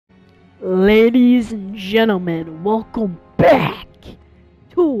Ladies and gentlemen, welcome back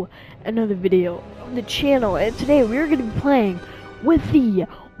to another video on the channel, and today we're going to be playing with the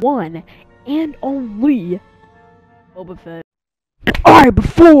one and only Boba Fett. Alright,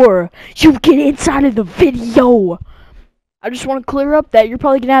 before you get inside of the video, I just want to clear up that you're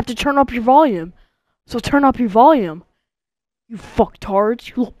probably going to have to turn up your volume. So turn up your volume, you fucktards,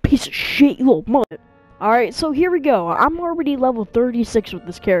 you little piece of shit, you little mud. Alright, so here we go. I'm already level 36 with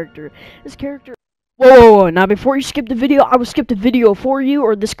this character. Whoa. Now, before you skip the video, I will skip the video for you,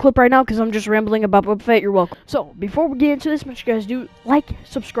 or this clip right now, because I'm just rambling about Boba Fett. You're welcome. So, before we get into this, make sure you guys do like,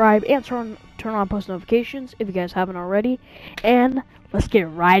 subscribe, and turn on post notifications if you guys haven't already. And let's get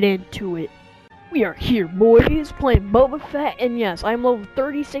right into it. We are here, boys, playing Boba Fett, and yes, I'm level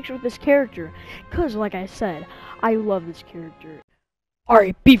 36 with this character, because, like I said, I love this character.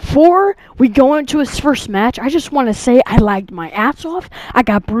 Alright, before we go into his first match, I just want to say I lagged my ass off, I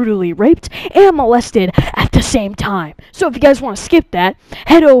got brutally raped, and molested at the same time. So if you guys want to skip that,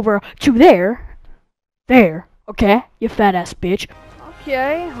 head over to there, okay, you fat ass bitch.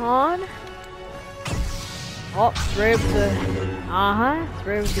 Okay, Han. Oh, spray with the,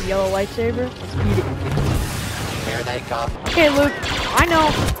 spray with the yellow lightsaber. Let's beat it. Here they come. Okay, Luke, I know.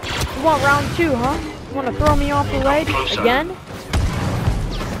 You want round 2, huh? You want to throw me off the ledge again?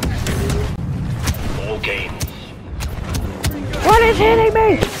 Game. What is hitting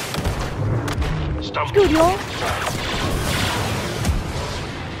me? Stump. Good, y'all.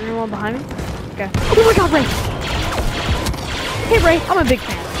 Anyone behind me? Okay. Oh my god, Ray! Hey, Ray, I'm a big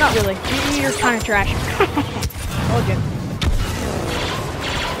fan. Not really. You're kind of trash. Okay.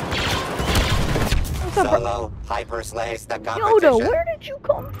 What's up, Solo, Hyper Slays, the competition. Yoda, where did you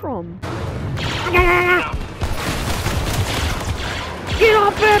come from? Get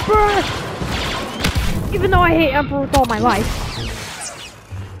off, Emperor! Even though I hate Emperor with all my life.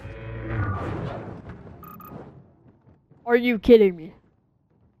 Are you kidding me?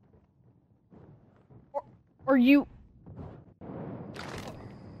 Are you...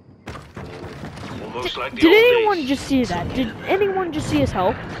 Almost like the Did old anyone days. just see that? Did anyone just see his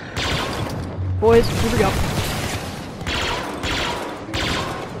health? Boys, here we go.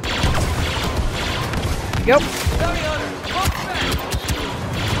 Here we go.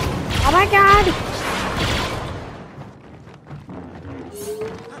 Oh my god!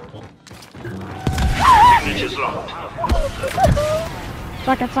 Signature's locked.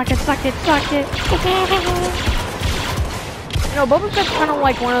 Suck it. You know, Boba Fett's kind of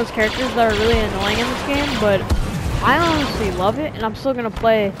like one of those characters that are really annoying in this game, but I honestly love it, and I'm still gonna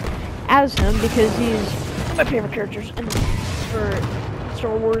play as him because he's my favorite characters for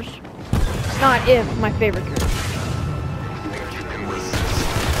Star Wars. Not if my favorite character.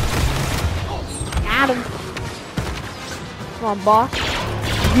 Got him. Come on, boss.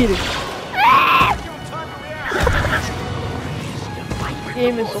 Get it. This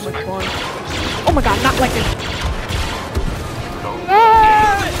game is so much fun. Oh my god, not like this.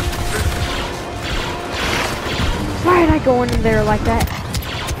 Why did I go in there like that?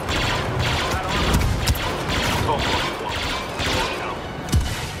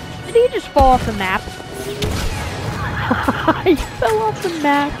 Did he just fall off the map? He fell off the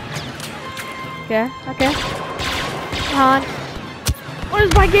map. Okay. Han. What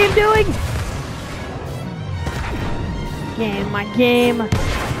is my game doing? My game.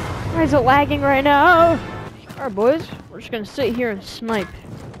 Why is it lagging right now? Alright, boys. We're just gonna sit here and snipe.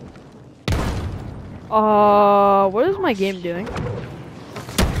 What is my game doing?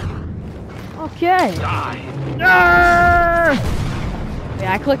 Okay. Yeah,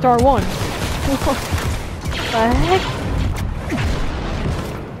 I clicked R1. What the heck?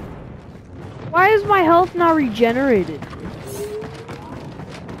 Why is my health not regenerated?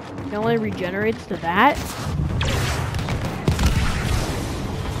 It only regenerates to that?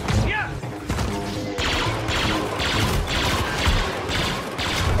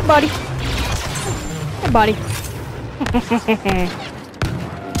 Hey, buddy. Oh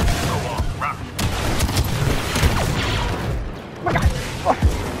my god.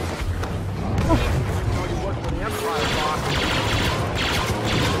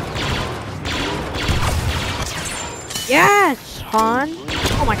 Yes, Han.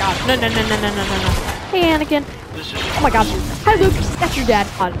 Oh my god. No. Hey, Anakin. Oh my god. Hi, Luke. That's your dad.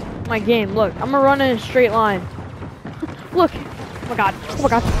 God. My game. Look, I'm gonna run in a straight line. Look. Oh my god.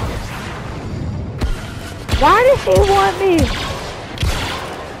 Why does he want me?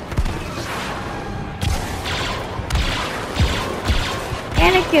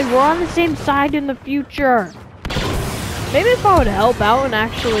 Anakin, we're on the same side in the future. Maybe if I would help out and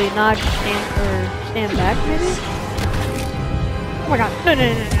actually not stand back, maybe? Oh my god,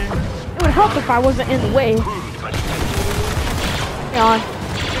 no. It would help if I wasn't in the way. Come on.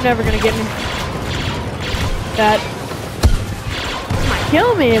 You're never gonna get me. That might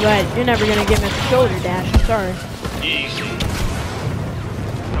kill me, but you're never gonna get me with the shoulder dash. I'm sorry. Easy.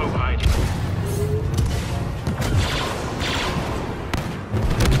 No hiding.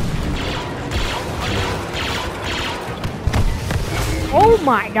 Oh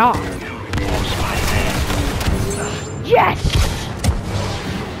my god. Yes!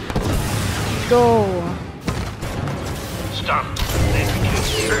 Go. Stop.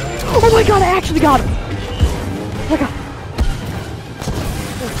 Oh my god, I actually got him. Oh my god.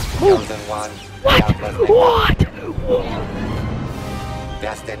 Chosen one. What?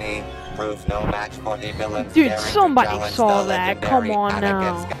 Destiny proves no match for the villains. Dude, daring to somebody challenge saw the that. Come legendary on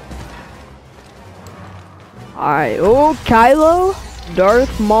now. Anakin. Alright, oh, Kylo,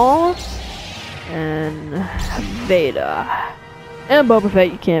 Darth Maul, and Vader. And Boba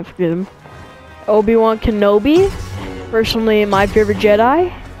Fett, you can't forget him. Obi-Wan Kenobi, personally my favorite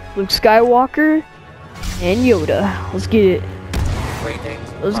Jedi, Luke Skywalker, and Yoda. Let's get it. Greetings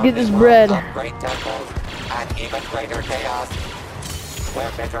Let's from get the this world bread. of great temples and even greater chaos,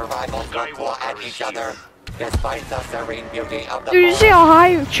 where bitter rivals look claw at each other, despite the serene beauty of the Dude, you see how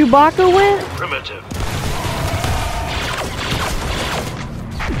high Chewbacca went? primitive.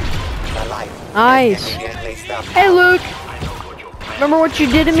 The light Nice. is immediately stuffed Hey out. Luke, remember what you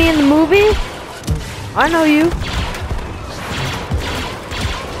did to me in the movie? I know you.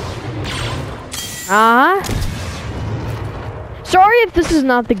 Uh-huh. Sorry if this is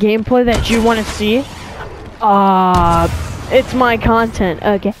not the gameplay that you want to see. It's my content.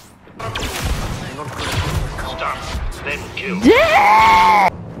 Okay. Stop, then kill.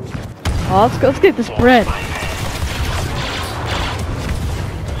 Damn! Oh, let's get this bread.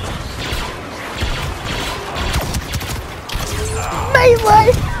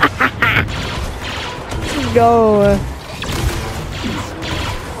 Melee! Let's go.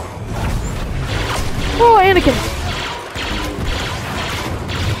 Oh, Anakin.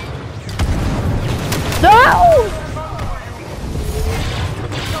 No!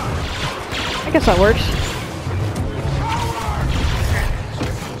 I guess that works.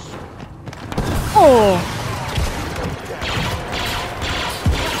 Oh.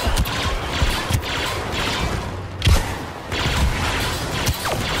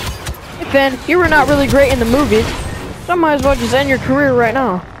 Hey Finn, you were not really great in the movies, so I might as well just end your career right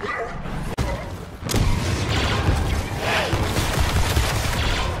now.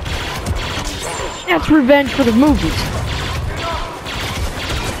 That's revenge for the movies.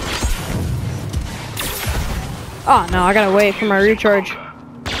 Oh no, I gotta wait for my recharge.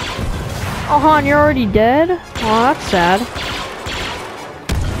 Oh Han, you're already dead? Oh, that's sad.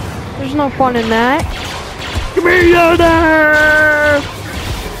 There's no fun in that. Come here, Yoda!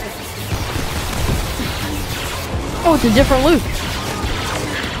 Oh, it's a different Luke.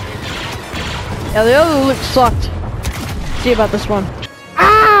 Yeah, the other Luke sucked. Let's see about this one.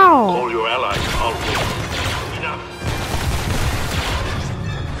 Ow! All your allies are weak. Enough.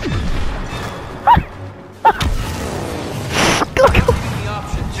 Go, go,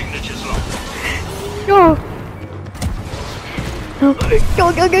 Signatures locked. go! Go,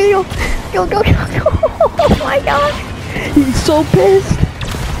 go, go, go, go, go, go, go. Oh my god! He's so pissed!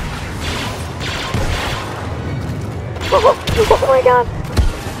 Oh my god!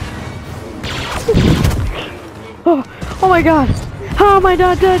 Oh my god! How am I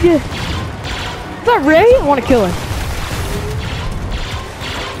not dead yet? Is that Ray? I want to kill her.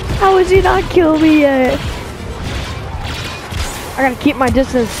 How is he not kill me yet? I gotta keep my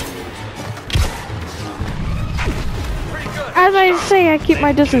distance. As I say, I keep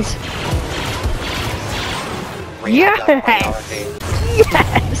my distance. Yes!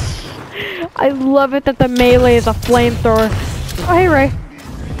 Yes! I love it that the melee is a flamethrower. Oh, hey, Ray.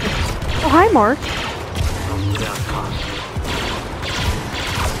 Oh, hi, Mark.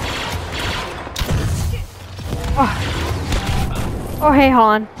 Oh, hey,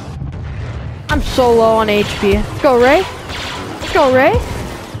 Han. I'm so low on HP. Let's go, Ray. Let's go, Ray.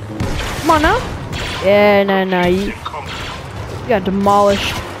 Come on now. Yeah, no, you got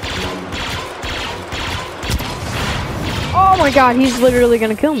demolished. Oh my god, he's literally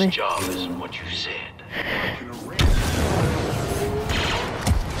gonna kill me. Job isn't what you said.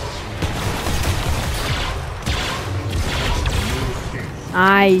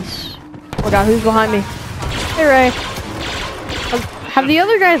 Nice. Oh my god, who's behind me? Hey, Ray. Have the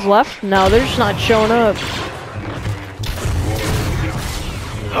other guys left? No, they're just not showing up.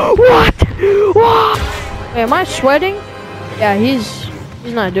 What? What? Wait, am I sweating? Yeah, he's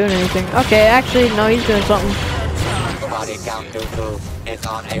not doing anything. Okay, actually, no, he's doing something. Mighty Count Dooku is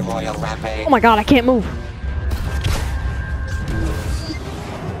on a royal rampage. Oh my god, I can't move.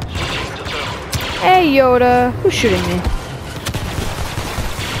 Hey Yoda, who's shooting me?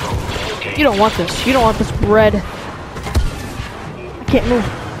 You don't want this. You don't want this bread. I can't move.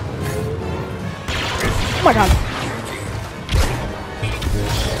 Oh my god.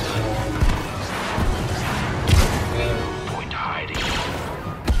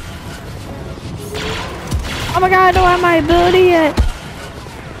 Oh my god, I don't have my ability yet.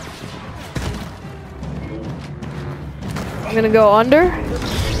 I'm gonna go under.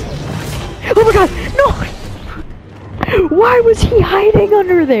 Oh my god, no! Why was he hiding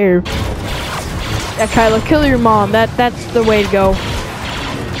under there? Yeah, Kylo, kill your mom. That's the way to go.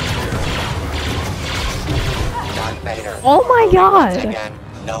 Oh my god! Again,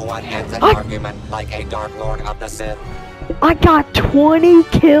 no one ends an argument like a Dark Lord of the Sith. I got 20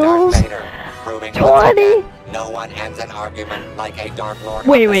 kills. Darth Vader, proving 20. no one ends an argument like a Dark Lord.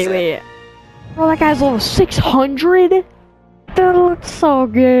 Wait. Bro, that guy's level 600. That looks so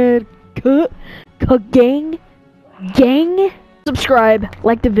good. Gang. Subscribe,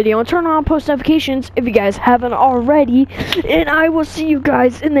 like the video, and turn on post notifications if you guys haven't already. And I will see you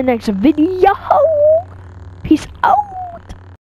guys in the next video. Peace out.